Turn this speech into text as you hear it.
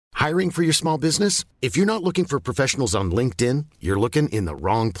Hiring for your small business? If you're not looking for professionals on LinkedIn, you're looking in the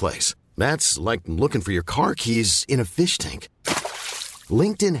wrong place. That's like looking for your car keys in a fish tank.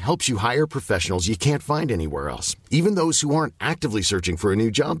 LinkedIn helps you hire professionals you can't find anywhere else, even those who aren't actively searching for a new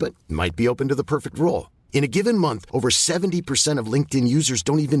job but might be open to the perfect role. In a given month, over 70% of LinkedIn users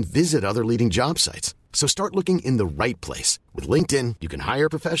don't even visit other leading job sites. So start looking in the right place. With LinkedIn, you can hire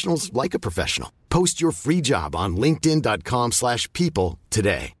professionals like a professional. Post your free job on linkedin.com/people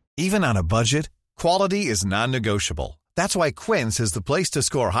today. Even on a budget, quality is non-negotiable. That's why Quince is the place to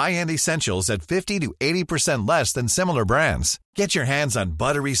score high-end essentials at 50 to 80% less than similar brands. Get your hands on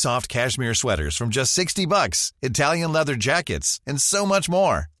buttery soft cashmere sweaters from just $60, Italian leather jackets, and so much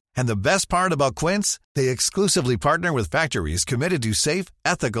more. And the best part about Quince, they exclusively partner with factories committed to safe,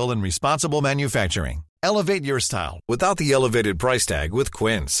 ethical, and responsible manufacturing. Elevate your style without the elevated price tag with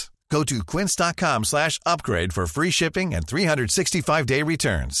Quince. Go to quince.com/upgrade for free shipping and 365-day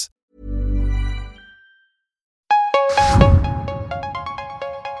returns.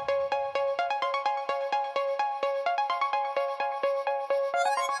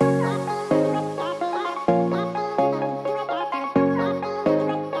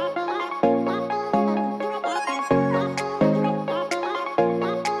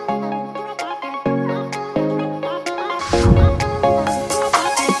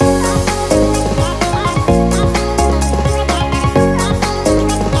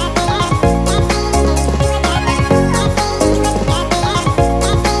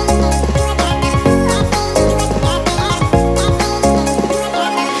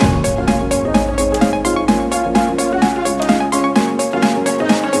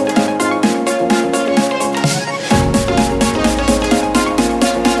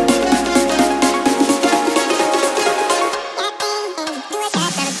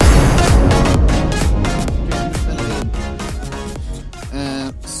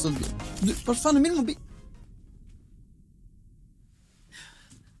 Var fan är min mobil?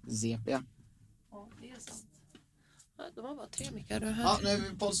 ZP. Ja, det är sant. De har bara 3 mickar här. Ja, nu är vi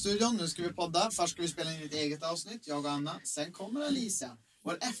på poddstudion. Nu ska vi podda. Först ska vi spela in ett eget avsnitt, jag och Anna. Sen kommer Alicia,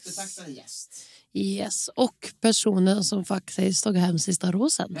 vår eftertraktade gäst. Yes, och personen som faktiskt tog hem sista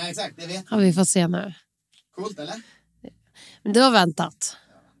rosen. Ja, exakt, det vet har vi fått se nu. Coolt, eller? Men det var väntat.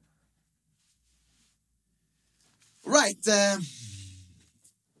 Right,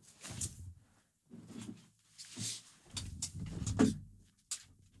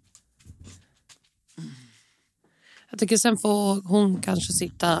 Jag tycker sen får hon kanske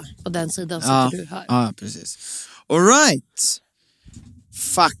sitta på den sidan så du här. Ja, precis. All right.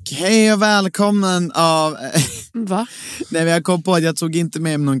 Fuck, hej och välkommen av... Va? Nej, jag kom på att jag tog inte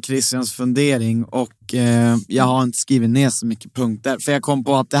med någon Christians fundering och jag har inte skrivit ner så mycket punkter. För jag kom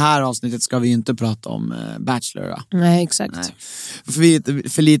på att det här avsnittet ska vi ju inte prata om Bachelor. Då. Nej, exakt. Nej.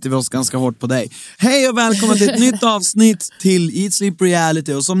 Förlitar vi oss ganska hårt på dig. Hej och välkommen till ett nytt avsnitt till Eat Sleep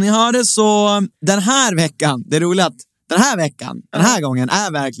Reality. Och som ni hörde så den här veckan, det är roligt att den här gången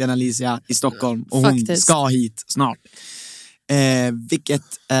är verkligen Alicia i Stockholm. Och hon ska hit snart.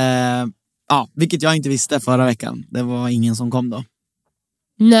 Vilket jag inte visste förra veckan. Det var ingen som kom då.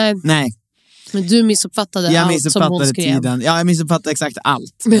 Nej. Men du missuppfattade allt som hon skrev. Tiden. Ja, jag missuppfattade exakt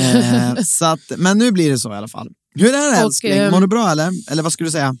allt. Så att, men nu blir det så i alla fall. Hur är det, älskling? Mår du bra eller? Eller vad skulle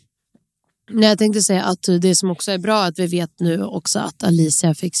du säga? Nej, jag tänkte säga att det som också är bra att vi vet nu också att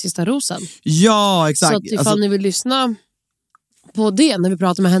Alicia fick sista rosen. Ja, exakt. Så att ifall ni vill lyssna på det när vi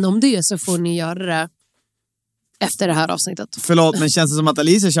pratar med henne om det så får ni göra det efter det här avsnittet. Förlåt, men känns det som att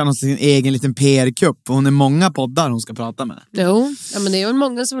Alicia känner sin egen liten PR-kupp? Hon är många poddar hon ska prata med. Jo, ja, men det är väl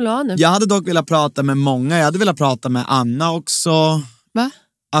många som vill ha nu. Jag hade dock velat prata med många. Jag hade velat prata med Anna också. Va?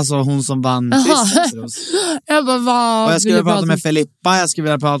 Alltså hon som vann Christians. Jag bara, vad? Och jag skulle vilja prata med Filippa. Jag skulle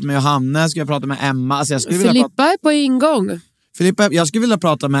vilja prata med Johanna. Jag skulle vilja prata med Emma. Alltså jag skulle Filippa är på ingång. Filippa, jag skulle vilja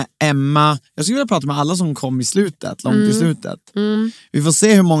prata med Emma. Jag skulle vilja prata med alla som kom i slutet. Långt i slutet. Vi får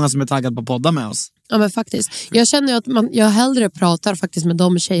se hur många som är taggade på podda med oss. Ja, men faktiskt. Jag känner att jag hellre pratar faktiskt med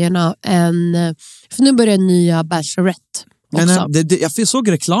de tjejerna än... För nu börjar nya Bachelorette också. Men, jag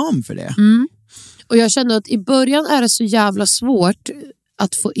såg reklam för det. Och jag känner att i början är det så jävla svårt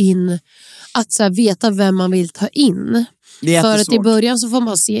att få in... Att så här, veta vem man vill ta in. För att i början så får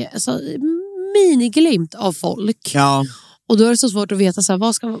man se miniglimt av folk. Ja. Och då är det så svårt att veta så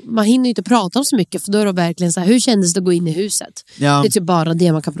här, man hinner ju inte prata om så mycket. För då är det verkligen så här, hur kändes det att gå in i huset? Ja. Det är typ bara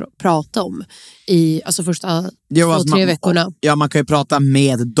det man kan prata om i första 2-3 veckorna. Ja, man kan ju prata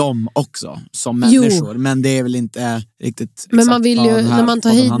med dem också som människor. Men det är väl inte riktigt. Men man vill ju, när man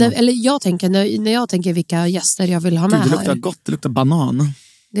tar hit, eller jag tänker, när jag tänker vilka gäster jag vill ha med här. Det luktar gott, det luktar banan.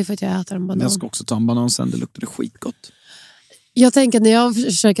 Det är för att jag äter en banan. Jag ska också ta en banan sen, det luktar skitgott. Jag tänker när jag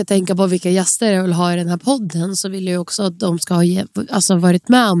försöker tänka på vilka gäster jag vill ha i den här podden, så vill jag också att de ska ha varit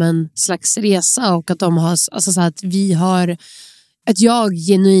med om en slags resa, och att de har, alltså så att vi har, att jag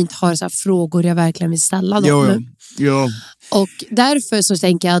genuint har så här frågor jag verkligen vill ställa dem. Jo. Och därför så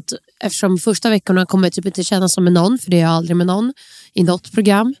tänker jag att eftersom första veckorna kommer jag typ inte känna som med någon, för det är jag aldrig med någon i något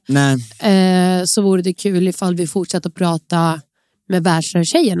program. Nej. Så vore det kul ifall vi fortsätter att prata med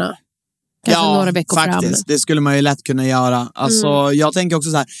Bachelor-tjejerna. Kanske några veckor faktiskt. fram. Det skulle man ju lätt kunna göra. Alltså, jag tänker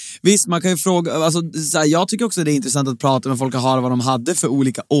också så här, visst man kan ju fråga, alltså, så här, jag tycker också det är intressant att prata med folk och höra vad de hade för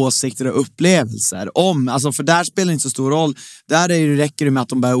olika åsikter och upplevelser om, alltså för där spelar det inte så stor roll, där räcker det med att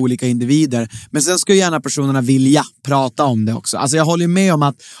de bara är olika individer, men sen ska ju gärna personerna vilja prata om det också. Alltså jag håller ju med om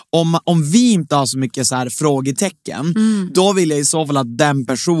att om vi inte har så mycket så här frågetecken, då vill jag i så fall att den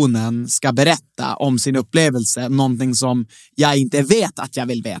personen ska berätta om sin upplevelse, någonting som jag inte vet att jag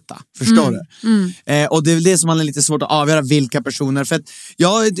vill veta, förstår du? Och det är väl det som är lite svårt att avgöra vilka personer, för att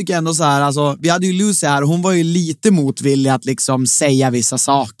jag tycker ändå så här, alltså, vi hade ju Lucy här, hon var ju lite motvillig att liksom säga vissa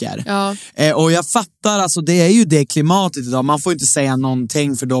saker. Och jag fattar, alltså det är ju det klimatet idag, man får inte säga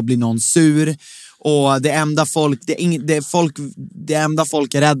någonting för då blir någon sur. Och det enda folk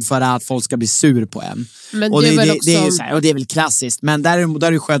är rädd för är att folk ska bli sur på en. Men och det är ju så här, och det är väl klassiskt, men där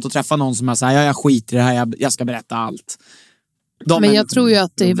är det skönt att träffa någon som är så här, jag skiter i det här, jag ska berätta allt. Men jag tror ju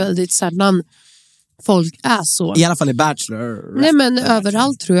att det är väldigt sällan folk är så. I alla fall i Bachelor. Nej, men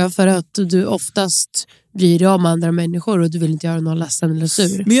överallt tror jag, för att du oftast bryr dig om andra människor och du vill inte göra någon ledsen eller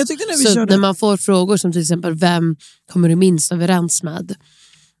sur. Men jag tyckte när man får frågor som till exempel, vem kommer du minst överens med?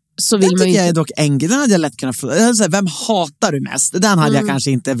 Så vill den man tycker jag inte... är dock enkel. Den hade jag lätt kunnat fråga. Vem hatar du mest? Den hade jag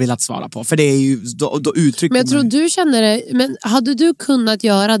kanske inte velat svara på. För det är ju, då uttrycker men jag tror du känner det. Men hade du kunnat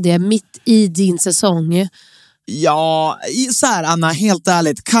göra det mitt i din säsong? Ja, så här Anna, helt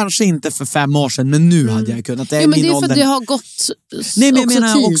ärligt, kanske inte för 5 år sedan, men nu hade jag kunnat. Det är, men det är för att det har gått. Nej, men jag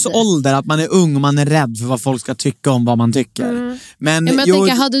menar tid. också ålder, att man är ung och man är rädd för vad folk ska tycka om vad man tycker. Men jag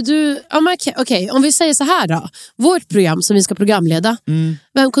tänker, hade du, okej, om vi säger så här då, vårt program som vi ska programleda,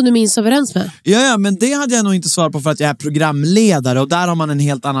 vem kunde du minst överens med? Ja, men det hade jag nog inte svarat på, för att jag är programledare och där har man en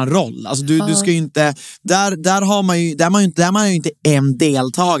helt annan roll. Alltså du ska ju inte, där är man ju inte en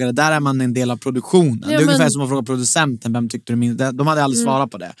deltagare, där är man en del av produktionen. Det är ungefär som att fråga producenten, vem tyckte du minst? De hade aldrig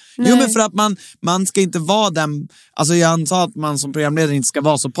svarat på det. Nej. Jo, men för att man ska inte vara den, alltså jag antar att man som programledare inte ska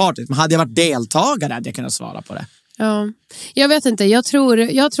vara så partisk, men hade jag varit deltagare hade jag kunnat svara på det. Ja, jag vet inte, jag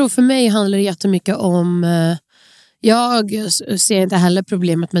tror för mig handlar det jättemycket om, jag ser inte heller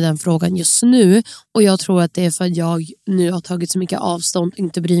problemet med den frågan just nu, och jag tror att det är för att jag nu har tagit så mycket avstånd,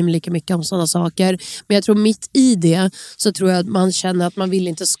 inte bryr mig lika mycket om sådana saker. Men jag tror mitt i det så tror jag att man känner att man vill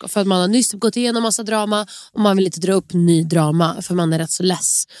inte, för att man har nyss gått igenom massa drama och man vill inte dra upp ny drama, för man är rätt så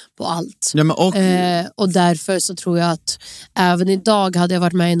less på allt. Ja, men och därför så tror jag att även idag hade jag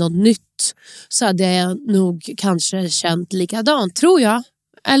varit med i något nytt, så hade jag nog kanske känt likadant, tror jag.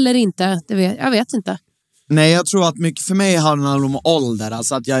 Eller inte, jag vet inte. Nej, jag tror att mycket för mig handlar om ålder.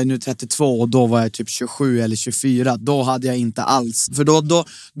 Alltså att jag är nu 32 och då var jag typ 27 eller 24. Då hade jag inte alls. För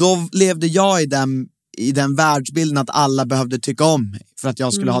då levde jag i den världsbilden att alla behövde tycka om mig för att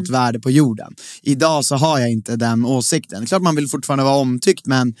jag skulle ha ett värde på jorden. Idag så har jag inte den åsikten. Klart man vill fortfarande vara omtyckt,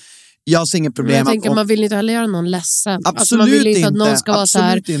 men jag ser inget problem. Jag tänker man vill inte heller göra någon ledsen. Absolut, alltså man vill inte att någon ska vara så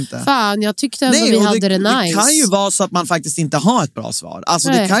här, inte. Fan, jag tyckte ändå vi hade det nice. Det kan ju vara så att man faktiskt inte har ett bra svar. Alltså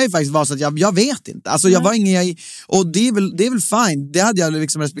det kan ju faktiskt vara så att jag vet inte. Alltså jag var ingen, och det är väl fine. Det hade jag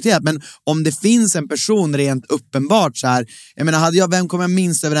liksom respekterat. Men om det finns en person rent uppenbart så här, jag menar, vem kommer jag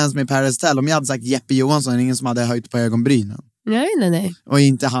minst överens med i Paradise Hotel? Om jag hade sagt Jeppe Johansson, ingen som hade höjt på ögonbrynen. Nej. Och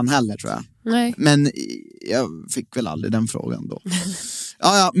inte han heller, tror jag. Nej. Men jag fick väl aldrig den frågan då.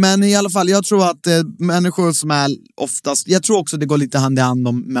 Ja, men i alla fall, jag tror att människor som är oftast, jag tror också det går lite hand i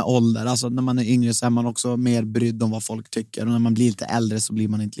hand med ålder. Alltså när man är yngre så är man också mer brydd om vad folk tycker, och när man blir lite äldre så blir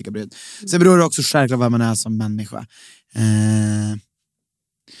man inte lika brydd. Sen beror det också självklart vad man är som människa.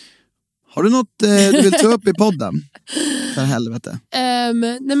 Har du något du vill ta upp i podden? För helvete. Nej,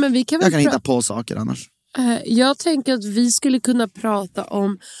 men vi kan jag kan hitta på saker annars. Jag tänker att vi skulle kunna prata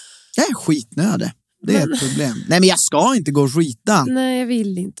om... Jag är skitnödig. Det är ett problem. Nej, men jag ska inte gå och skita. Nej, jag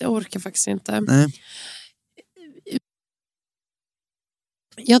vill inte. Jag orkar faktiskt inte. Nej.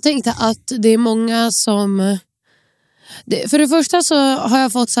 Jag tänkte att det är många som... För det första så har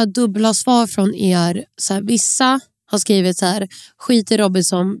jag fått så här dubbla svar från er. Så här, vissa har skrivit så här: skit i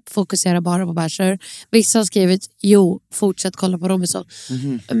Robinson, fokusera bara på Bachelor. Vissa har skrivit: jo, fortsätt kolla på Robinson.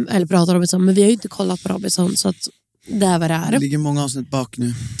 Eller prata Robinson. Men vi har ju inte kollat på Robinson, så att det är vad det är. Det ligger många avsnitt bak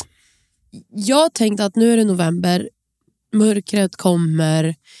nu. Jag tänkte att nu är det november, mörkret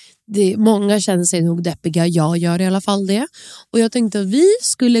kommer, många känner sig nog deppiga. Jag gör i alla fall det. Och jag tänkte att vi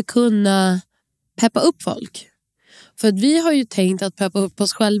skulle kunna peppa upp folk. För att vi har ju tänkt att peppa upp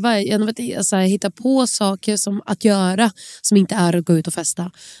oss själva genom att hitta på saker som att göra som inte är att gå ut och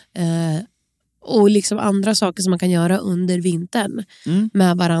festa. Och liksom andra saker som man kan göra under vintern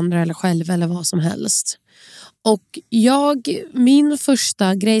med varandra eller själv eller vad som helst. Och min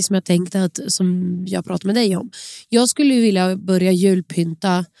första grej som jag tänkte som jag pratade med dig om. Jag skulle vilja börja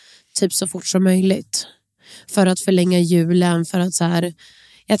julpynta typ så fort som möjligt. För att förlänga julen, för att så här.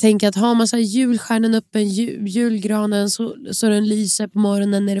 Jag tänker att har man så här julstjärnan uppe, julgranen så den lyser på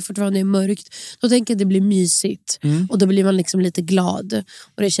morgonen när det fortfarande är mörkt. Då tänker jag att det blir mysigt. Och då blir man liksom lite glad.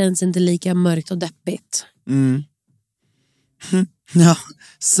 Och det känns inte lika mörkt och deppigt. Ja,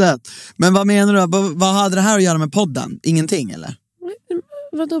 sött. Men vad menar du? Vad hade det här att göra med podden? Ingenting eller?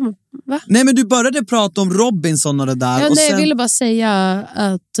 Vadå? Va? Nej, men du började prata om Robinson och det där. Ja, och jag ville bara säga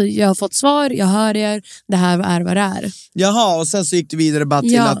att jag har fått svar, jag hör er, det här är vad det är. Jaha, och sen så gick du vidare bara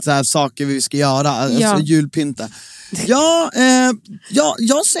till att så här, saker vi ska göra, alltså julpynta.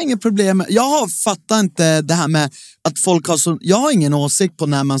 Jag ser inget problem. Jag fattar inte det här med att folk har så. Jag har ingen åsikt på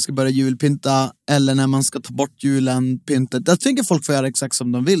när man ska börja julpynta eller när man ska ta bort julenpyntet. Jag tycker folk får göra exakt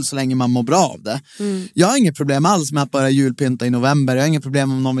som de vill så länge man mår bra av det. Jag har inget problem alls med att börja julpynta i november. Jag har inget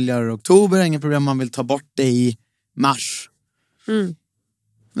problem om någon vill göra det i oktober. Jag har inget problem om man vill ta bort det i mars.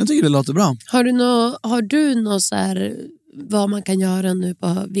 Jag tycker det låter bra. Har du något så här vad man kan göra nu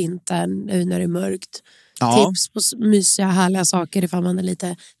på vintern nu när det är mörkt? Ja. Tips på mysiga, härliga saker ifall man är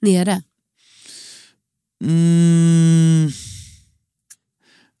lite nere.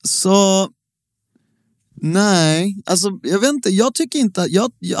 Så nej, alltså jag vet inte, jag tycker inte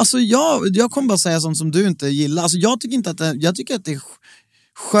jag kommer bara säga sånt som du inte gillar. Alltså jag tycker att det är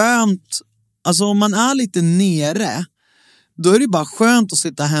skönt, alltså om man är lite nere, då är det bara skönt att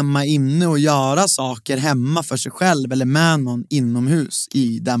sitta hemma inne och göra saker hemma för sig själv eller med någon inomhus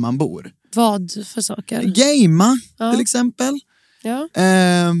i där man bor. Vad för saker? Gamea till exempel. Ja.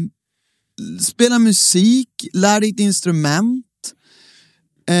 Spela musik, lära dig ett instrument.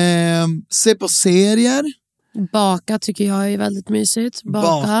 Se på serier. Baka tycker jag är väldigt mysigt.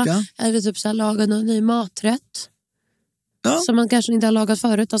 Baka. Eller typ så här, laga någon ny maträtt. Ja. Som man kanske inte har lagat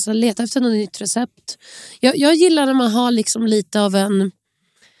förut. Alltså leta efter något nytt recept. Jag gillar när man har liksom lite av en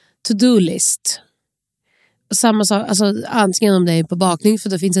to-do-list. Samma sak, alltså antingen om det är på bakning för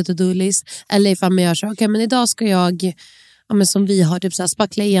då finns det to-do-list. Eller ifall man gör så, okej, men idag ska jag som vi har typ så här,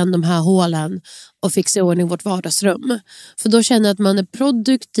 spackla igen de här hålen och fixa i ordning vårt vardagsrum. För då känner jag att man är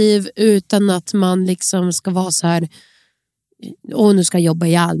produktiv utan att man liksom ska vara så här nu ska jag jobba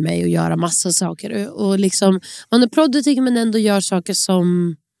ihjäl mig och göra massa saker. Och liksom, man är produktiv men ändå gör saker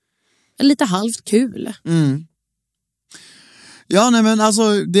som är lite halvt kul. Ja, nej men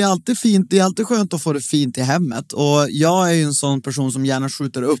alltså det är alltid fint, det är alltid skönt att få det fint i hemmet. Och jag är ju en sån person som gärna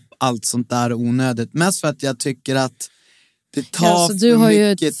skjuter upp allt sånt där onödigt. Mest för att jag tycker att det tar du har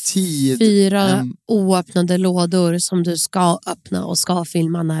mycket tid. 4 oöppnade lådor som du ska öppna och ska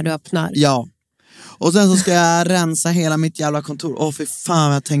filma när du öppnar. Ja. Och sen så ska jag rensa hela mitt jävla kontor. För fan,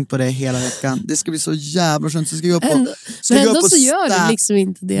 jag har tänkt på det hela veckan. Det ska bli så jävla skönt. Så ska jag gå upp men ändå så gör du liksom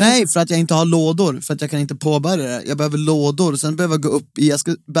inte det. Nej, för att jag inte har lådor. För att jag kan inte påbörja det. Jag behöver lådor. Sen behöver jag gå upp jag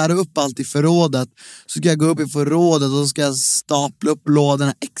ska bära upp allt i förrådet. Så ska jag gå upp i förrådet och så ska jag stapla upp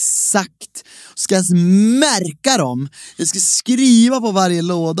lådorna exakt. Så ska jag märka dem. Jag ska skriva på varje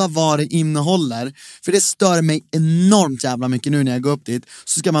låda vad det innehåller. För det stör mig enormt jävla mycket nu när jag går upp dit.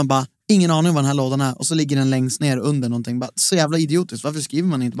 Så ska man bara ingen aning vad den här lådan är och så ligger den längst ner under någonting. Bara, så jävla idiotiskt. Varför skriver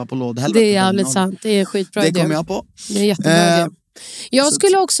man inte bara på lådan? Det är jävligt sant. Det är skitbra. Det kommer jag på. Det är jättebra. Jag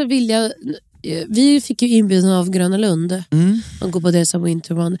skulle också vilja. Vi fick ju inbjudan av Gröna Lund och gå på det som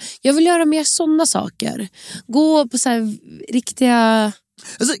Winter One. Jag vill göra mer sådana saker. Gå på så här riktiga.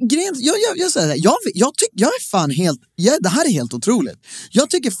 Alltså, jag säger jag är fan helt. Det här är helt otroligt. Jag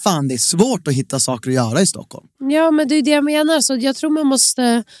tycker fan det är svårt att hitta saker att göra i Stockholm. Ja, men det är det jag menar. Så jag tror man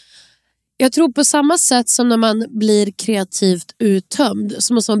måste. Jag tror på samma sätt som när man blir kreativt uttömd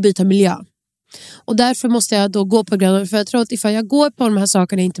så måste man byta miljö. Och därför måste jag då gå på Gröna. För jag tror att ifall jag går på de här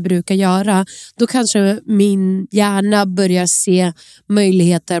sakerna jag inte brukar göra, då kanske min hjärna börjar se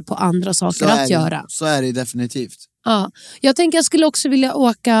möjligheter på andra saker att göra. Så är det definitivt. Ja, jag tänker jag skulle också vilja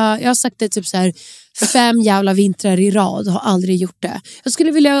åka. Jag har sagt det typ så här 5 jävla vintrar i rad, har aldrig gjort det. Jag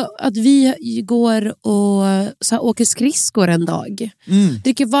skulle vilja att vi går och så här, åker skridskor en dag.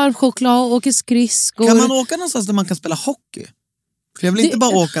 Dricker varm choklad och åker skridskor. Kan man åka någonstans där man kan spela hockey? För jag vill inte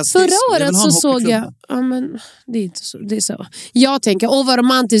bara åka skridskor. Förra året så såg jag... Ja, men det är inte så. Det är så. Jag tänker, vad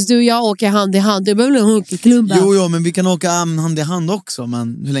romantiskt, du och jag åker hand i hand. Du behöver en hockeyklubba. Jo, men vi kan åka hand i hand också.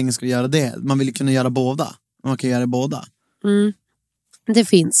 Men hur länge ska vi göra det? Man vill ju kunna göra båda. Man kan göra det båda. Det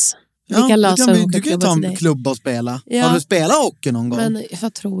finns. Ja, vi kan lösa du kan ju ta en klubba och spela. Ja. Har du spelat hockey någon gång? Men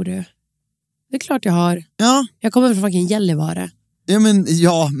vad tror du? Det är klart jag har. Ja. Jag kommer från fucking Gällivare.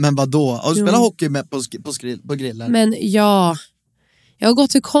 Men vadå? Har du spelat hockey med på grillar? Men ja... Jag har gått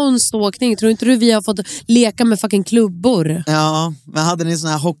till konståkning. Tror inte du vi har fått leka med fucking klubbor? Ja, men hade ni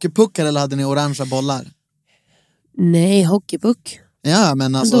såna här hockeypuckar eller hade ni orangea bollar? Nej, hockeypuck. Ja,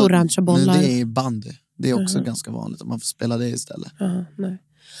 men alltså... orangea bollar. Men det är bandy. Det är också ganska vanligt att man får spela det istället. Nej.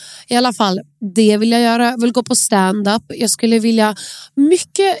 I alla fall, det vill jag göra. Jag vill gå på stand-up. Jag skulle vilja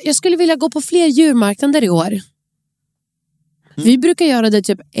gå på fler djurmarknader i år. Vi brukar göra det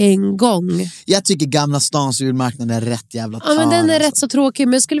typ en gång. Jag tycker Gamla stans djurmarknad är rätt jävla tar. Ja, men den är rätt så tråkig.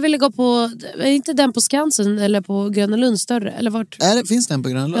 Men jag skulle vilja gå på... Är inte den på Skansen eller på Gröna Lund större? Eller vart? Finns den på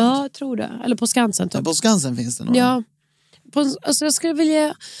Gröna Lund? Ja, jag tror det. Eller på Skansen typ. Ja, på Skansen finns det nog. Ja. Alltså jag skulle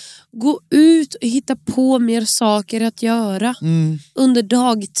vilja gå ut och hitta på mer saker att göra under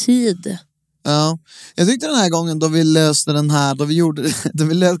dagtid. Ja, jag tyckte den här gången då vi löste den här, kommer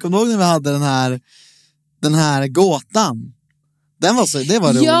du ihåg när vi hade den här gåtan? Det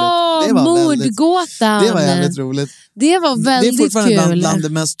var roligt. Ja, mordgåtan. Det var jävligt roligt. Det var väldigt kul. Det är fortfarande bland det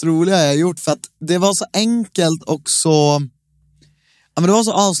mest roliga jag har gjort, för att det var så enkelt och så... Ja, men det var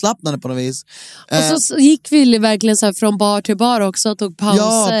så avslappnande på något vis. Och så gick vi verkligen så här från bar till bar också och tog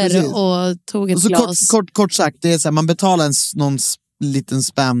pauser och tog ett och så glas. Kort sagt, det är så här, man betalar någon liten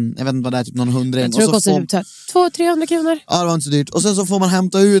spam, jag vet inte vad det är, typ någon 100. Jag tror det kostar typ 200-300 kronor. Ja, det var inte så dyrt. Och sen så får man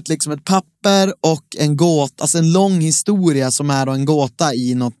hämta ut liksom ett papper och en gåta, alltså en lång historia som är då en gåta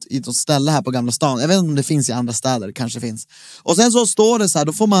i något ställe här på Gamla stan. Jag vet inte om det finns i andra städer, det kanske finns. Och sen så står det så här,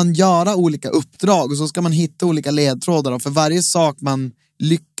 då får man göra olika uppdrag och så ska man hitta olika ledtrådar, och för varje sak man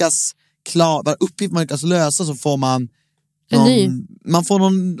lyckas varje uppgift man lyckas lösa så får man man får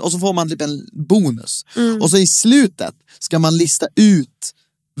någon, och så får man typ en bonus. Och så i slutet ska man lista ut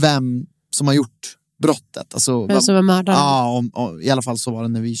vem som har gjort brottet. Alltså, vem som är mördaren. Ja, och i alla fall så var det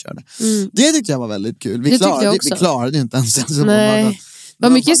när vi körde. Det tyckte jag var väldigt kul. Vi klarade ju inte ens. Nej. Det var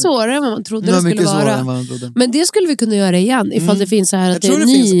mycket svårare än vad man trodde det skulle vara. Men det skulle vi kunna göra igen ifall det finns så här att jag tror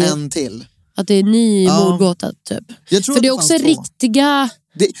det finns en till. Att det är ny mordgåta typ. För det är också riktiga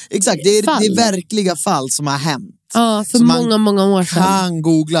exakt, det är verkliga fall som har hänt. Ja, för många år sedan. Man kan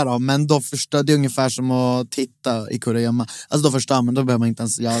googla dem, men då förstör det är ungefär som att titta i kurragömma. Alltså då förstör man, då behöver man inte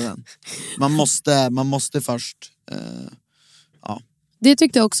ens göra den. Man måste först Det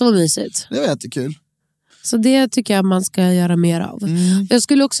tyckte jag också var mysigt. Det var jättekul. Så det tycker jag man ska göra mer av. Jag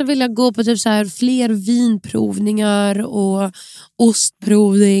skulle också vilja gå på typ så här fler vinprovningar och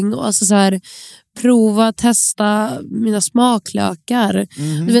ostprovning och alltså så här testa mina smaklökar.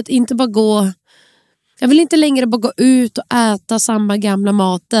 Du vet, inte bara gå... Jag vill inte längre bara gå ut och äta samma gamla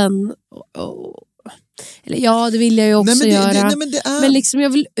maten. Eller ja, det vill jag ju också göra. Men liksom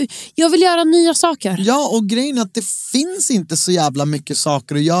jag vill göra nya saker. Ja, och grejen är att det finns inte så jävla mycket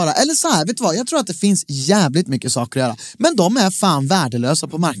saker att göra. Eller så här, vet du vad? Jag tror att det finns jävligt mycket saker att göra. Men de är fan värdelösa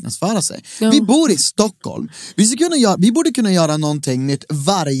på att marknadsföra sig. Ja. Vi bor i Stockholm. Vi borde kunna göra någonting nytt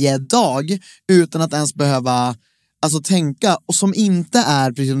varje dag utan att ens behöva tänka, och som inte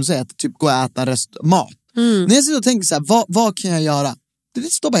är, precis som du säger, att typ gå och äta mat. När jag sitter och tänker så här, vad kan jag göra?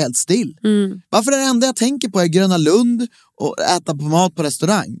 Det står bara helt still. Varför är det enda jag tänker på är Gröna Lund och äta på mat på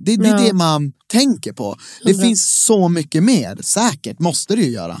restaurang? Det är det man tänker på. Det finns så mycket mer. Säkert måste det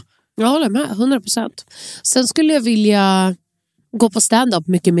ju göra. Jag håller med, 100%. Sen skulle jag vilja gå på stand-up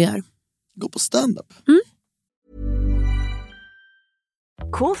mycket mer. Gå på stand-up?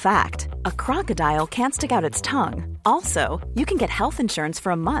 Cool fact, a crocodile can't stick out its tongue. Also, you can get health insurance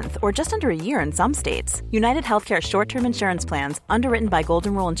for a month or just under a year in some states. United Healthcare short-term insurance plans, underwritten by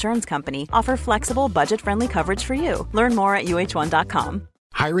Golden Rule Insurance Company, offer flexible, budget-friendly coverage for you. Learn more at uh1.com.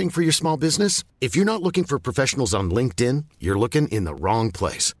 Hiring for your small business? If you're not looking for professionals on LinkedIn, you're looking in the wrong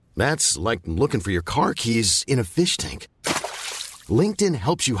place. That's like looking for your car keys in a fish tank. LinkedIn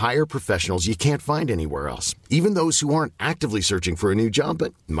helps you hire professionals you can't find anywhere else, even those who aren't actively searching for a new job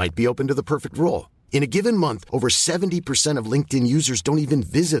but might be open to the perfect role. In a given month, over 70% of LinkedIn users don't even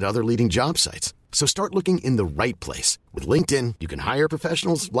visit other leading job sites. So start looking in the right place. With LinkedIn, you can hire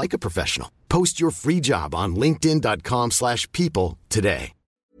professionals like a professional. Post your free job on linkedin.com/people today.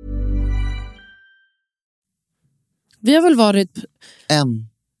 Vi har väl varit...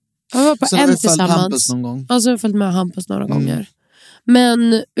 Jag var på sen en tillsammans. Hampus någon gång. Alltså jag har följt med Hampus några gånger.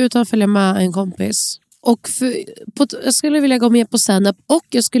 Men utan att följa med en kompis. Och jag skulle vilja gå med på stand-up och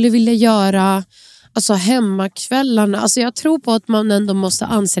jag skulle vilja göra alltså hemmakvällarna. Alltså jag tror på att man ändå måste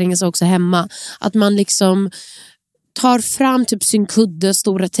anstränga sig också hemma. Att man liksom tar fram typ sin kudde,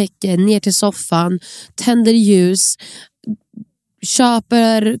 stora täcke, ner till soffan, tänder ljus,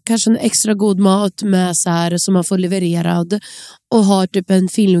 köper kanske en extra god mat med så här, som man får levererad och har typ en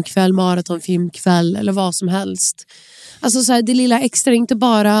filmkväll, maratonfilmkväll eller vad som helst. Alltså så här, det lilla extra, inte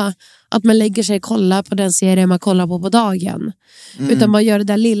bara att man lägger sig och kollar på den serien man kollar på dagen. Utan man gör det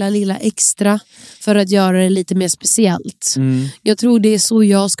där lilla extra för att göra det lite mer speciellt. Jag tror det är så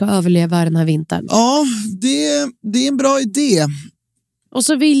jag ska överleva den här vintern. Ja, det är en bra idé. Och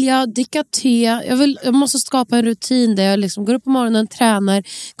så vill jag dricka te. Jag måste skapa en rutin där jag liksom går upp på morgonen, tränar,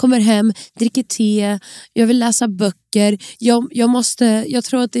 kommer hem, dricker te. Jag vill läsa böcker. Jag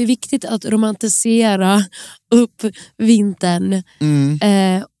tror att det är viktigt att romantisera upp vintern.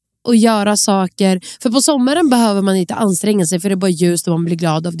 Och göra saker. För på sommaren behöver man inte anstränga sig, för det är bara ljust och man blir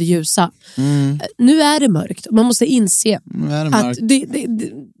glad av det ljusa. Nu är det mörkt. Man måste inse att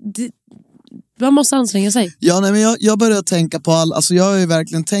man måste anstränga sig. Ja, nej, men jag börjar tänka på alltså jag har ju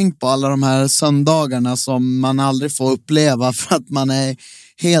verkligen tänkt på alla de här söndagarna som man aldrig får uppleva för att man är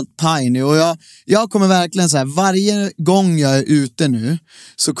helt pajnig. Och jag kommer verkligen så här, varje gång jag är ute nu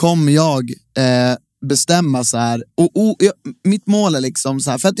så kommer jag bestämma så här, och mitt mål är liksom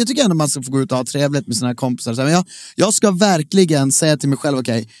så här, för att jag tycker ändå man ska få gå ut och ha trevligt med sina kompisar så här, men jag ska verkligen säga till mig själv,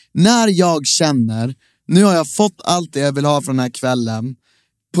 okej, när jag känner nu har jag fått allt det jag vill ha från den här kvällen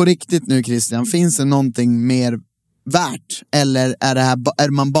på riktigt nu, Christian, finns det någonting mer värt, eller är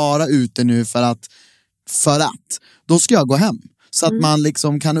man bara ute nu för att då ska jag gå hem så att man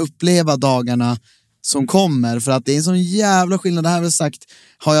liksom kan uppleva dagarna som kommer, för att det är en sån jävla skillnad. Det här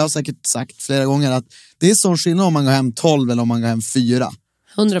har jag säkert sagt flera gånger, att det är sån skillnad om man går hem 12 eller om man går hem 4.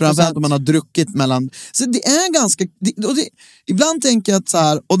 100%. Framförallt om man har druckit mellan. Så det är ganska ibland tänker jag att så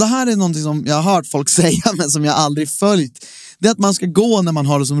här, och det här är någonting som jag har hört folk säga men som jag aldrig följt, det är att man ska gå när man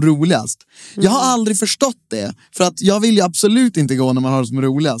har det som roligast. Jag har aldrig förstått det, för att jag vill ju absolut inte gå när man har det som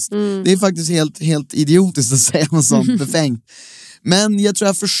roligast. Det är faktiskt helt idiotiskt att säga något sånt befängt. Men jag tror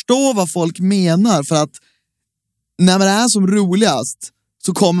jag förstår vad folk menar, för att när det är som roligast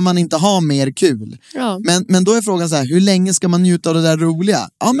så kommer man inte ha mer kul. Ja. Men då är frågan så här, hur länge ska man njuta av det där roliga?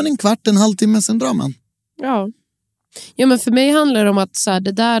 Ja, men en kvart, en halvtimme, sen drar man. Ja, men för mig handlar det om att så här,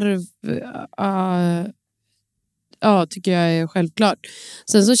 det där tycker jag är självklart.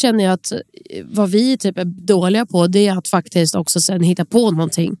 Sen så känner jag att vad vi typ är dåliga på, det är att faktiskt också sen hitta på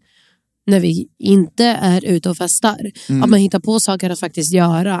någonting när vi inte är ute och festar. Att man hittar på saker att faktiskt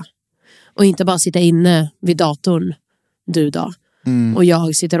göra och inte bara sitta inne vid datorn och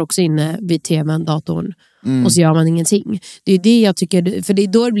jag sitter också inne vid tvn, datorn och så gör man ingenting. Det är det jag tycker, för det är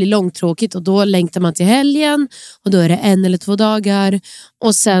då det blir långtråkigt och då längtar man till helgen och då är det 1 eller 2 dagar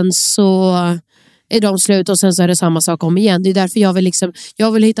och sen så är de slut och sen så är det samma sak om igen. Det är därför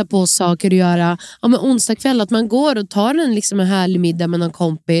jag vill hitta på saker att göra. Ja, men onsdag kväll, att man går och tar en härlig middag med någon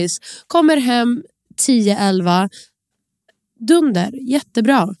kompis, kommer hem 10-11, dunder,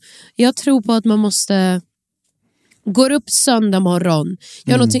 jättebra. Jag tror på att man måste gå upp söndag morgon,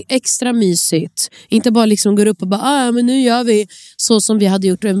 gör någonting extra mysigt, inte bara går upp och bara men nu gör vi så som vi hade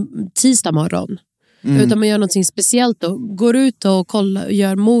gjort en tisdag morgon. Utan man gör någonting speciellt då. Går ut och kollar,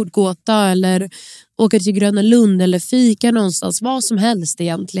 gör mordgåta eller åker till Gröna Lund eller fika någonstans, vad som helst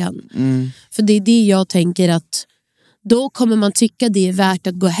egentligen. För det är det jag tänker, att då kommer man tycka det är värt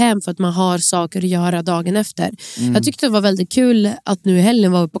att gå hem för att man har saker att göra dagen efter. Jag tyckte det var väldigt kul att nu i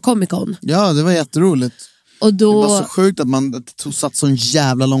helgen var vi på Comic Con. Ja, det var jätteroligt. Och då... Det var så sjukt att man satt så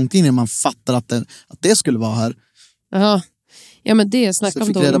jävla långt in när man fattar att det skulle vara här. Ja, men det snackar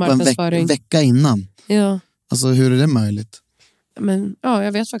om dålig marknadsföring. En vecka innan. Ja. Alltså hur är det möjligt? Men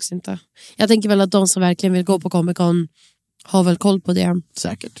jag vet faktiskt inte. Jag tänker väl att de som verkligen vill gå på Comic Con har väl koll på det.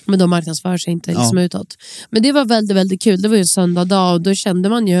 Säkert. Men de marknadsför sig inte utåt. Men det var väldigt, väldigt kul. Det var ju en söndag dag och då kände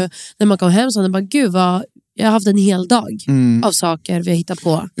man ju när man kom hem så bara, gud vad jag har haft en hel dag av saker vi har hittat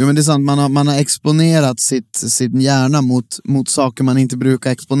på. Jo, men det är sant, man har exponerat sin hjärna mot saker man inte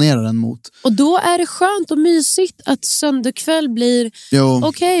brukar exponera den mot. Och då är det skönt och mysigt att söndagkväll blir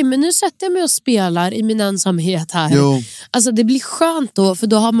okej, men nu sätter jag mig och spelar i min ensamhet här. Alltså det blir skönt då, för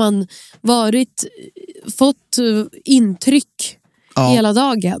då har man fått intryck hela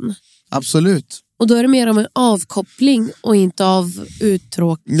dagen. Absolut. Och då är det mer om en avkoppling och inte av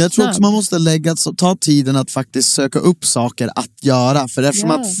uttråkning. Jag tror också man måste ta tiden att faktiskt söka upp saker att göra. För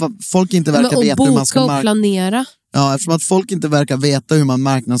eftersom att folk inte verkar veta hur man ska planera. Ja, eftersom att folk inte verkar veta hur man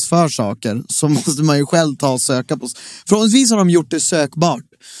marknadsför saker så måste man ju själv ta och söka på. Förhoppningsvis har de gjort det sökbart.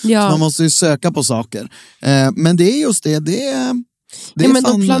 Ja. Så man måste ju söka på saker. Men det är just det är ja, men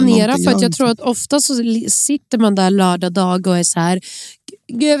då planera för att jag tror att ofta så sitter man där lördag dag och är så här,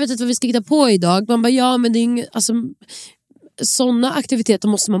 jag vet inte vad vi ska hitta på idag. Man bara, ja men det är inget, alltså sådana aktiviteter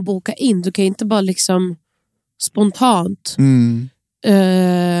måste man boka in. Du kan inte bara liksom spontant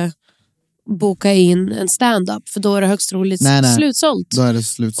boka in en stand-up, för då är det högst troligt slutsålt. Då är det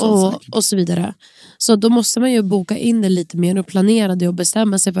slutsålt och så vidare. Så då måste man ju boka in det lite mer och planera det och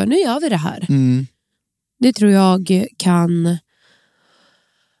bestämma sig för, nu gör vi det här. Det tror jag kan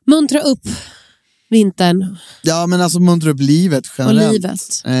muntra upp vintern. Ja, men alltså muntra upp livet generellt. Och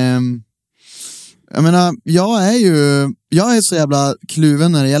livet. Jag menar, jag är så jävla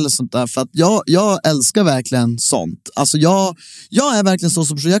kluven när det gäller sånt där, för att jag älskar verkligen sånt. Alltså jag är verkligen så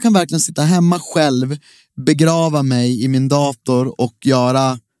jag kan verkligen sitta hemma själv, begrava mig i min dator och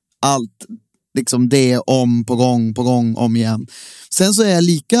göra allt liksom det på gång om igen. Sen så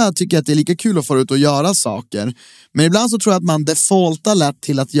tycker jag att det är lika kul att få ut och göra saker. Men ibland så tror jag att man defaultar lätt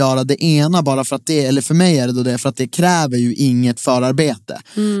till att göra det ena bara för att eller för mig är det då det, för att det kräver ju inget förarbete.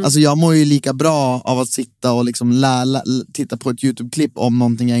 Alltså jag mår ju lika bra av att sitta och liksom titta på ett YouTube-klipp om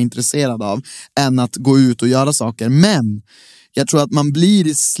någonting jag är intresserad av än att gå ut och göra saker. Men jag tror att man blir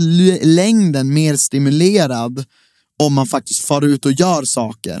i längden mer stimulerad om man faktiskt far ut och gör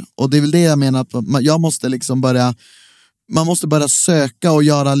saker. Och det är väl det jag menar, att jag måste liksom man måste börja söka och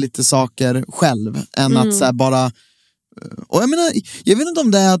göra lite saker själv än att så här bara. Och jag vet inte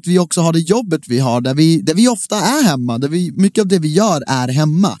om det är att vi också har det jobbet vi har där vi ofta är hemma, mycket av det vi gör är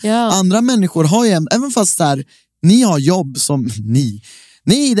hemma. Andra människor har ju, även fast där ni har jobb som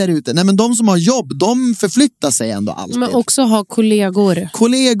ni där ute, nej men de som har jobb, de förflyttar sig ändå alltid. Men också ha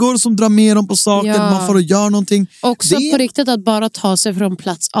kollegor som drar med dem på saker, man får göra någonting. Också på riktigt att bara ta sig från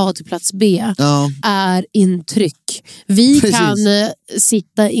plats A till plats B är intryck. Vi kan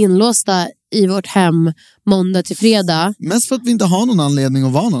sitta inlåsta i vårt hem måndag till fredag. Mest för att vi inte har någon anledning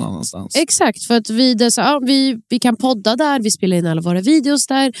att vara någon annanstans. Exakt, för att vi kan podda där, vi spelar in alla våra videos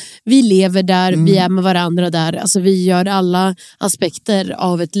där, vi lever där, vi är med varandra där. Alltså vi gör alla aspekter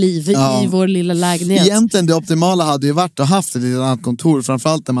av ett liv i vår lilla lägenhet. Egentligen det optimala hade ju varit att ha haft ett annat kontor,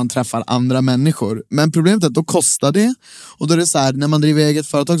 framförallt när man träffar andra människor. Men problemet är att då kostar det. Och då är det så här, när man driver eget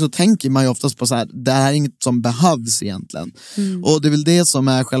företag så tänker man ju oftast på så här, det här är inget som behövs egentligen. Och det är väl det som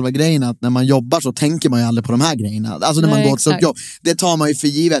är själva grejen, att när man jobbar så tänker man ju aldrig på de här grejerna. Alltså när man går till jobb, det tar man ju för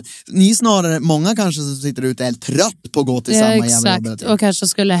givet. Många kanske som sitter ute är trött på att gå till samma jävla jobb. Och kanske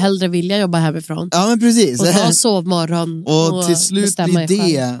skulle hellre vilja jobba hemifrån. Ja, men precis. Och ta sovmorgon och till slut blir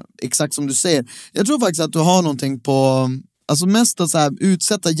det exakt som du säger. Jag tror faktiskt att du har någonting på, alltså mest att så här,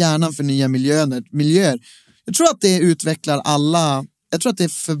 utsätta hjärnan för nya miljöer. Jag tror att det utvecklar jag tror att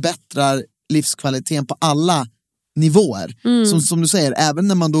det förbättrar livskvaliteten på alla nivåer. Som du säger, även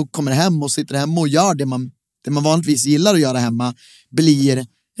när man då kommer hem och sitter hemma och gör det man vanligtvis gillar att göra hemma, blir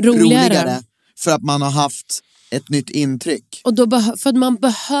roligare för att man har haft ett nytt intryck. Och då för att man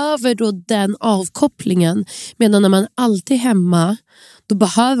behöver då den avkopplingen, medan när man alltid är hemma, då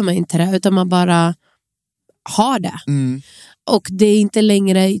behöver man inte det, utan man bara har det. Och det är inte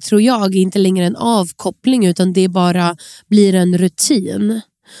längre, tror jag, inte längre en avkoppling, utan det bara blir en rutin.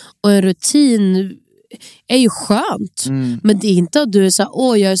 Och en rutin är ju skönt, men det är inte att du är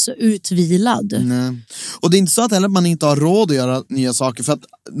så jag är så utvilad. Nej. Och det är inte så att heller man inte har råd att göra nya saker, för att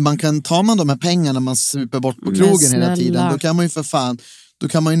tar man de här pengarna man super bort på krogen hela tiden, då kan man ju då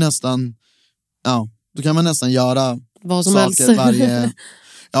kan man nästan göra vad som saker helst. varje.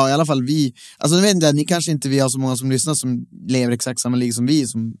 Ja, i alla fall vi. Alltså jag vet inte, ni kanske inte, vi har så många som lyssnar som lever exakt samma liv som vi,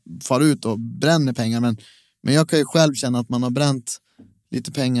 som far ut och bränner pengar, men jag kan ju själv känna att man har bränt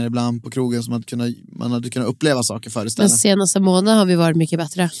lite pengar ibland på krogen, som att man hade kunnat uppleva saker för istället. Den senaste månaden har vi varit mycket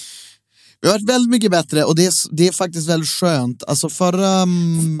bättre. Vi har varit väldigt mycket bättre, och det är faktiskt väldigt skönt. Alltså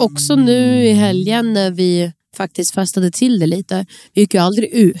också nu i helgen när vi faktiskt fastade till det lite. Vi gick ju aldrig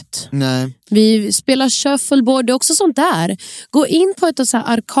ut. Nej. Vi spelar shuffleboard, det är också sånt där. Gå in på ett så här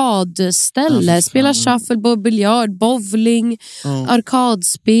arkadställe, spela shuffleboard, biljard, bowling,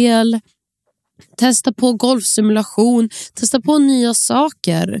 arkadspel. Testa på golfsimulation, testa på nya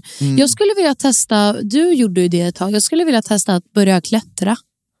saker. Jag skulle vilja testa, du gjorde ju det ett tag, jag skulle vilja testa att börja klättra.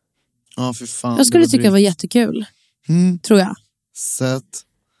 Ja, för fan. Jag skulle tycka det var jättekul. Tror jag. Sött.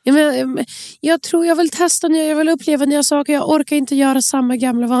 Jag tror jag vill testa nya, jag vill uppleva nya saker. Jag orkar inte göra samma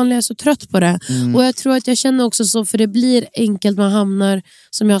gamla vanliga, jag är så trött på det. Och jag tror att jag känner också så, för det blir enkelt, man hamnar,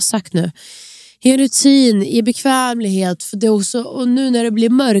 som jag har sagt nu, i en rutin, i bekvämlighet. För det också, och nu när det blir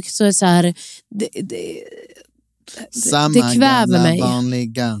mörkt så är det så här, det kväver mig.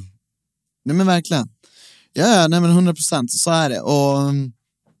 Vanliga. Nej men verkligen. Ja, nej men 100%, så är det. Och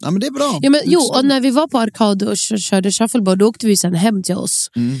ja, men det är bra. Ja, men, och när vi var på Arkad och körde shuffleboard, då åkte vi sen hem till oss.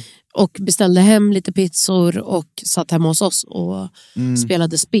 Och beställde hem lite pizzor och satt hemma hos oss och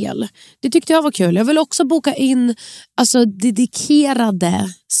spelade spel. Det tyckte jag var kul. Jag vill också boka in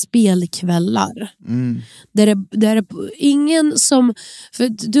dedikerade spelkvällar. Där är ingen som... För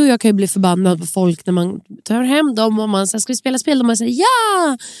du och jag kan ju bli förbannad på folk när man tar hem dem och man säger, ska vi spela spel? Och man säger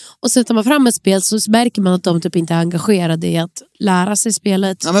ja! Och så tar man fram ett spel så märker man att de typ inte är engagerade i att lära sig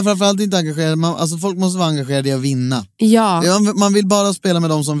spelet. Ja, men framförallt inte engagerade. Alltså folk måste vara engagerade i att vinna. Ja. Man vill bara spela med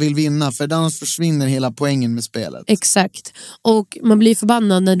de som vill vinna, för annars försvinner hela poängen med spelet. Exakt. Och man blir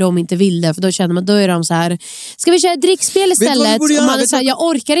förbannad när de inte vill det, för då känner man, då är de så här, ska vi köra drickspel istället? Och man är så här, jag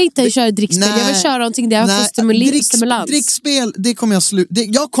orkar inte köra drickspel. Jag vill köra någonting där jag får stimulans. Drickspel, det kommer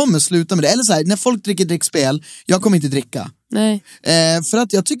jag kommer sluta med det. Eller så här, när folk dricker drickspel, jag kommer inte dricka. Nej. För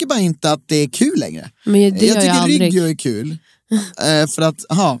att jag tycker bara inte att det är kul längre. Men jag tycker Riggio är kul. För att,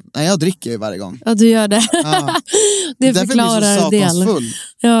 jag dricker ju varje gång. Ja, du gör det. Det förklarar en del.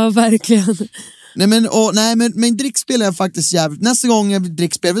 Ja, verkligen. Men drickspel är faktiskt jävligt. Nästa gång jag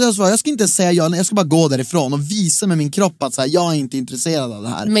drickspel, jag ska inte säga ja, jag ska bara gå därifrån och visa med min kropp att så här, jag är inte intresserad av det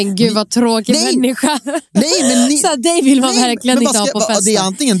här. Men gud vad tråkig människa. Så här, det vill man verkligen inte ha på festen. Det är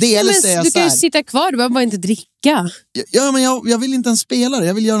antingen det eller säga du kan ju så här, sitta kvar, du behöver bara inte dricka. Ja, men jag vill inte ens spela det.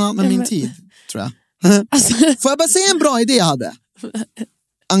 Jag vill göra något med min tid, tror jag. Alltså. Får jag bara säga en bra idé jag hade?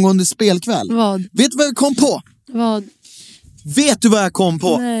 Angående spelkväll. Vad? Vet du vad jag kom på? Vad? Vet du vad jag kom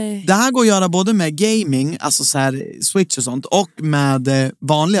på? Nej. Det här går att göra både med gaming, alltså så här Switch och sånt, och med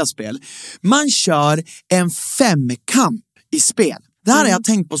vanliga spel. Man kör en 5-kamp i spel. Det här har jag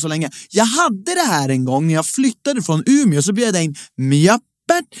tänkt på så länge. Jag hade det här en gång när jag flyttade från Umeå, så bjöd jag in Mjöppert,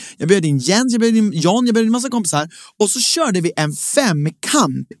 jag bjöd in Jens, jag bjöd in John, jag bjöd in massa kompisar. Och så körde vi en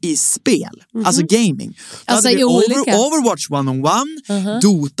 5-kamp i spel. Alltså gaming. Alltså hade vi Overwatch 1-on-1,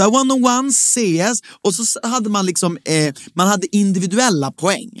 Dota 1-on-1, CS. Och så hade man liksom, man hade individuella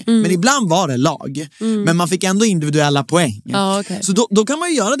poäng. Men ibland var det lag. Men man fick ändå individuella poäng. Okay. Så då kan man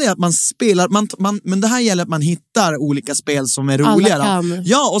ju göra det att man spelar, men det här gäller att man hittar olika spel som är roligare.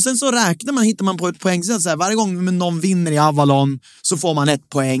 Ja, och sen så hittar man på ett poängsätt. Så här, varje gång någon vinner i Avalon så får man ett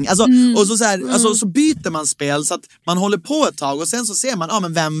poäng. Alltså, och så byter man spel så att man håller på ett tag och sen så ser man,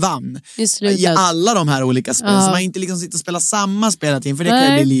 men vem vann? I alla de här olika spelen. Så man inte liksom sitter och spelar samma spel hela tiden, för det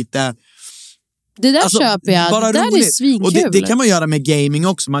kan ju bli lite... Det där köper jag. Det där är svinkul. Och det kan man göra med gaming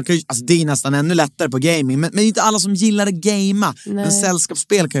också. Man kan ju, alltså det är nästan ännu lättare på gaming. Men inte alla som gillar att gamea. Men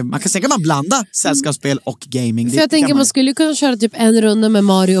sällskapsspel man kan blanda sällskapsspel och gaming. För jag tänker man skulle kunna köra typ en runda med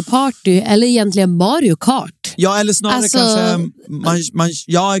Mario Party. Eller egentligen Mario Kart. Ja, eller snarare kanske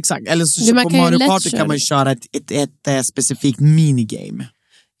ja, exakt. Eller så på Mario Party kan man köra ett specifikt minigame.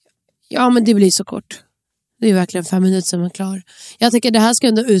 Ja, men det blir så kort. Det är verkligen 5 minuter som är klar. Jag tycker det här ska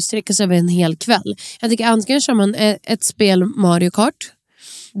ändå utsträckas över en hel kväll. Jag tycker antingen kör man ett spel Mario Kart.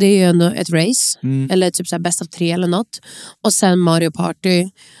 Det är ju ändå ett race. Eller typ så här best of 3 eller något. Och sen Mario Party.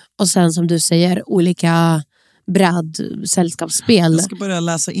 Och sen som du säger olika sällskapsspel. Jag ska börja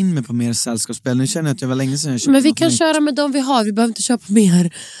läsa in mig på mer sällskapsspel. Nu känner jag att jag var länge sedan jag köpte. Men vi kan köra med dem vi har. Vi behöver inte köpa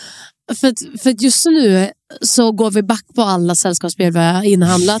mer. För just nu så går vi back på alla sällskapsspel vi har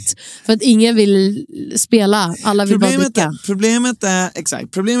inhandlat. För att ingen vill spela. Alla vill bara dricka.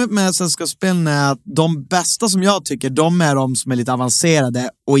 Problemet med sällskapsspel är att de bästa som jag tycker, de är de som är lite avancerade.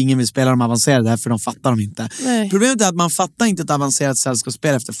 Och ingen vill spela de avancerade, för de fattar dem inte. Nej. Problemet är att man fattar inte ett avancerat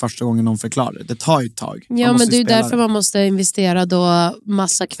sällskapsspel efter första gången de förklarar det. Det tar ju ett tag. Ja, men det är därför man måste investera då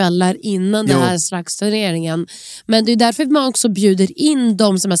massa kvällar innan den här slags turneringen. Men det är därför man också bjuder in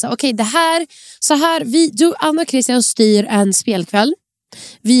dem som är så okej, det här, så här, du, Anna och Christian styr en spelkväll.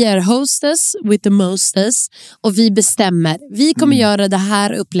 Vi är hostess with the mostess och vi bestämmer. Vi kommer göra det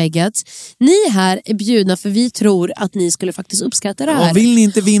här upplägget. Ni här är bjudna för vi tror att ni skulle faktiskt uppskatta det här. Och vill ni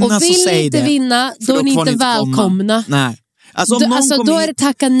inte vinna så säg det. Och vill ni inte vinna, då är ni inte välkomna. Nej. Alltså, då är det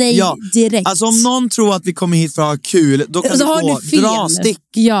tacka nej direkt. Alltså om någon tror att vi kommer hit för att ha kul, då kan vi dra stick.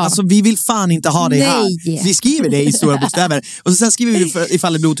 Ja. Alltså vi vill fan inte ha det här. Vi skriver det i stora bokstäver. Och sen skriver vi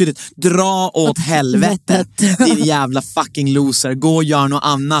ifall det blir otydligt: dra åt helvete. Din jävla fucking loser. Gå och gör något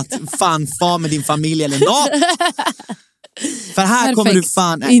annat. Fan, far med din familj eller något. För här kommer du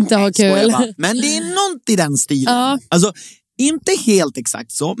fan inte ha kul. Men det är något i den stilen. Alltså inte helt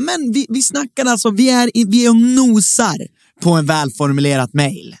exakt så, men vi snackar alltså, vi är och nosar på en välformulerat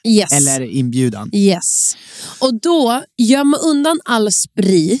mejl. Yes. Eller inbjudan. Yes. Och då gömma undan all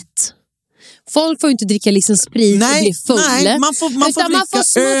sprit. Folk får inte dricka liksom sprit och bli full. Nej, man får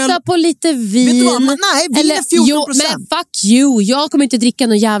smutta på lite vin. Vet du vad? Nej, vin är 14%. Men fuck you, jag kommer inte dricka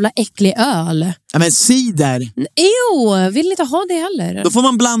någon jävla äcklig öl. Ja, men cider. Vill inte ha det heller. Då får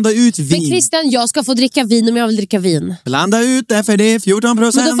man blanda ut vin. Men Christian, jag ska få dricka vin om jag vill dricka vin. Blanda ut det, för det är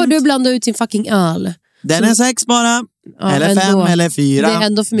 14%. Men då får du blanda ut sin fucking öl. Den är 6 bara. Ja, eller 5 eller 4. Det är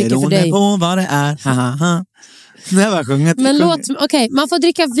ändå för mycket för dig. Beroende på vad det är. Det var sjunget. Men okej, man får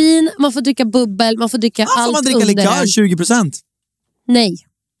dricka vin, man får dricka bubbel, man får dricka allt får man dricka likör 20%? Nej.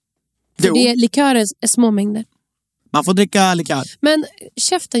 För det likör är små mängder. Man får dricka likör. Men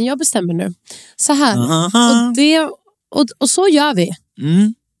käften, jag bestämmer nu. Så här. Och så gör vi.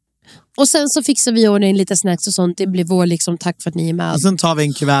 Och sen så fixar vi ordning lite snacks och sånt. Det blir vår liksom, tack för att ni är med. Och sen tar vi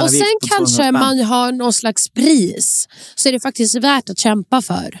en kuvert. Och sen kanske man har någon slags pris. Så är det faktiskt värt att kämpa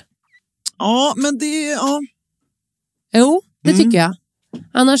för. Ja, men det... Ja. Jo, det tycker jag.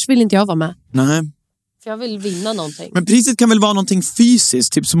 Annars vill inte jag vara med. Nej. För jag vill vinna någonting. Men priset kan väl vara någonting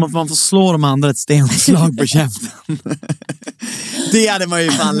fysiskt. Typ som att man får slå de andra ett stenslag på käften. Det hade man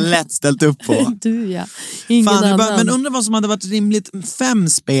ju fan lätt ställt upp på. Du ja. Ingen annan. Men undrar vad som hade varit rimligt. 5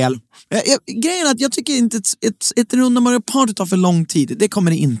 spel. Grejen är att jag tycker inte ett runda Mario Party tar för lång tid. Det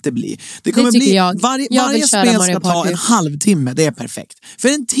kommer det inte bli. Det kommer bli varje spel ska ta en halvtimme. Det är perfekt. För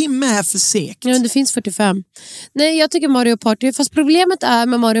en timme är för segt. Ja, det finns 45. Nej, jag tycker Mario Party. Fast problemet är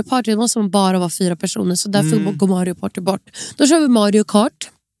med Mario Party, det måste man bara vara 4 personer. Så därför går Mario Party bort. Då kör vi Mario Kart.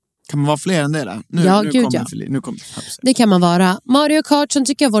 Kan man vara fler än det där? Nu kommer det kan man vara. Mario Kart, sen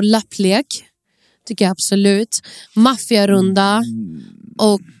tycker jag vår lapplek. Tycker jag absolut. Maffiarunda.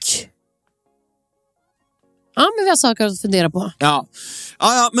 Och... Ja, men vi har saker att fundera på. Ja,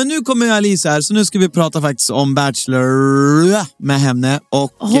 men nu kommer Alice här. Så nu ska vi prata faktiskt om Bachelor med henne.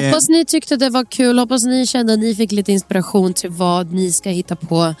 Och, hoppas ni tyckte det var kul. Hoppas ni kände att ni fick lite inspiration till vad ni ska hitta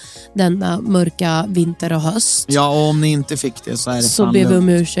på denna mörka vinter och höst. Ja, och om ni inte fick det så är det så ber vi om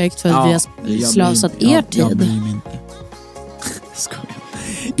ursäkt för att vi har slösat er tid. Jag bryr mig inte.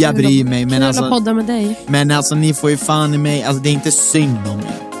 Jag bryr mig. Men alltså, podda med dig. Men alltså, ni får ju fan i mig. Alltså, det är inte synd om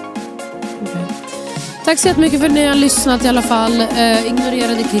er. Tack så mycket för att ni har lyssnat i alla fall.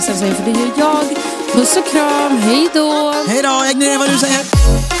 Ignorera det Christian säger, för det gör jag. Puss och kram, hej då! Hej då, ignorera vad du säger!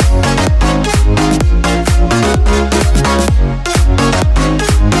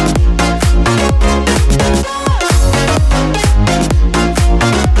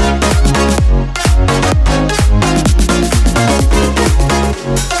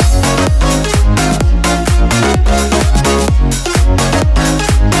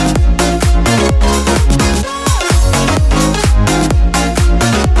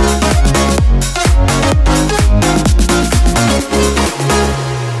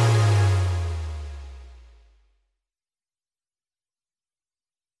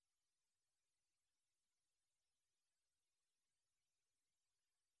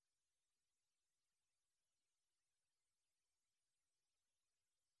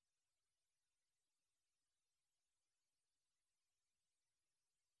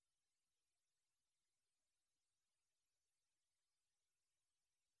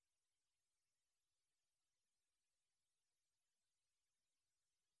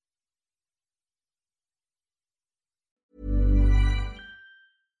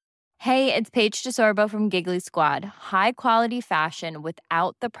 Hey, it's Paige DeSorbo from Giggly Squad. High quality fashion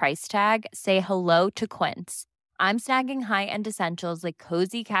without the price tag. Say hello to Quince. I'm snagging high-end essentials like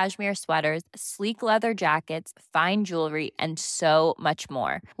cozy cashmere sweaters, sleek leather jackets, fine jewelry, and so much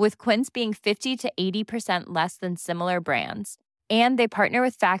more. With Quince being 50 to 80% less than similar brands. And they partner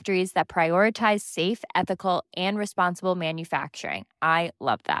with factories that prioritize safe, ethical, and responsible manufacturing. I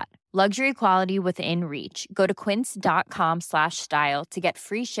love that. Luxury quality within reach. Go to quince.com/style to get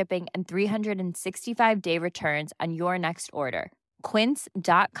free shipping and 365-day returns on your next order.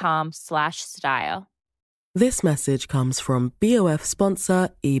 Quince.com/style. This message comes from BOF sponsor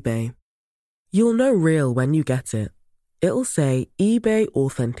eBay. You'll know real when you get it. It'll say eBay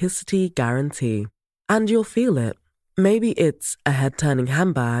Authenticity Guarantee. And you'll feel it. Maybe it's a head-turning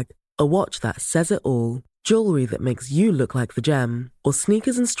handbag, a watch that says it all, jewelry that makes you look like the gem, or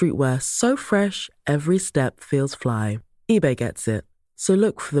sneakers and streetwear so fresh every step feels fly. eBay gets it. So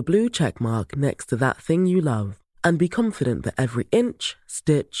look for the blue check mark next to that thing you love and be confident that every inch,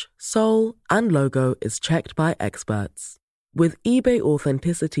 stitch, sole, and logo is checked by experts. With eBay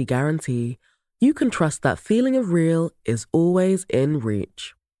Authenticity Guarantee, you can trust that feeling of real is always in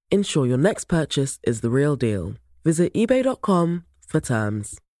reach. Ensure your next purchase is the real deal. Visit ebay.com for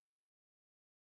terms.